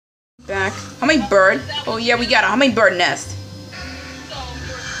back. How many bird? Oh yeah, we got a hummingbird nest.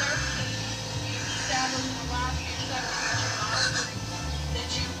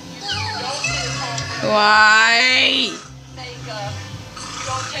 Why? You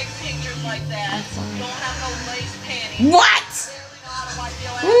don't take pictures like that. You don't have no lace panties. What?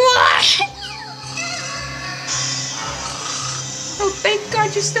 What? Oh, thank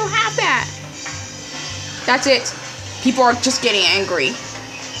God you still have that. That's it. People are just getting angry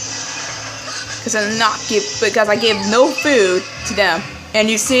because I gave no food to them. And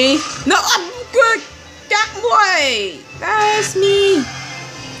you see, no, I'm good that way. That's me.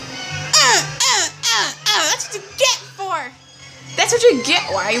 That's what you get for. That's what you get.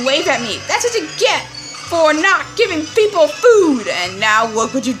 Why you wave at me? That's what you get for not giving people food. And now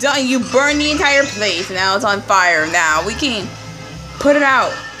look what you've done. You burned the entire place. Now it's on fire. Now we can put it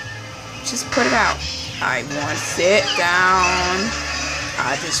out. Just put it out. I want to sit down.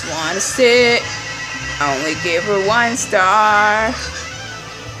 I just want to sit. I only give her 1 star.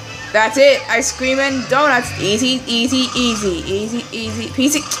 That's it. Ice cream and donuts. Easy, easy, easy, easy, easy,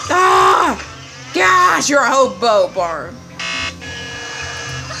 peasy. Ah! Gosh, you're a hobo bar.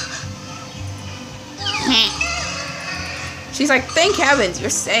 She's like, thank heavens, you're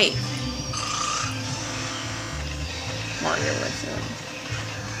safe. Mario with him.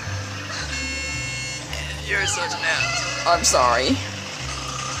 You're such an ass. I'm sorry.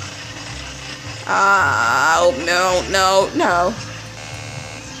 Oh, no, no, no.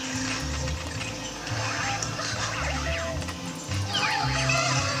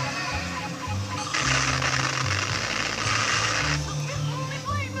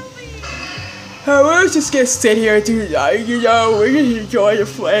 I was just gonna sit here tonight, you know, we can enjoy the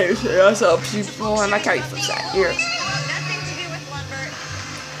flames. That's how people, I like how you put that here. Nothing to do with lumber.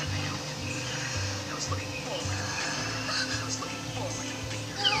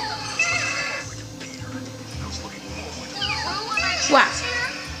 Wow.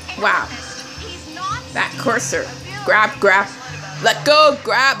 Wow. That cursor. Grab, grab. Let go,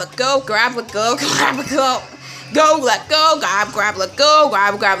 grab, let go, grab, let go, grab, let go. Go, let go, grab, grab, let go,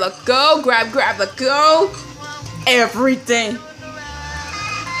 grab, grab, let go, grab, grab, let go. Everything.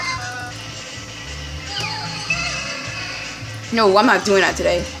 No, I'm not doing that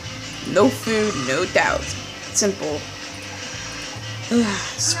today. No food, no doubt. Simple.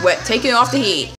 Sweat taking off the heat.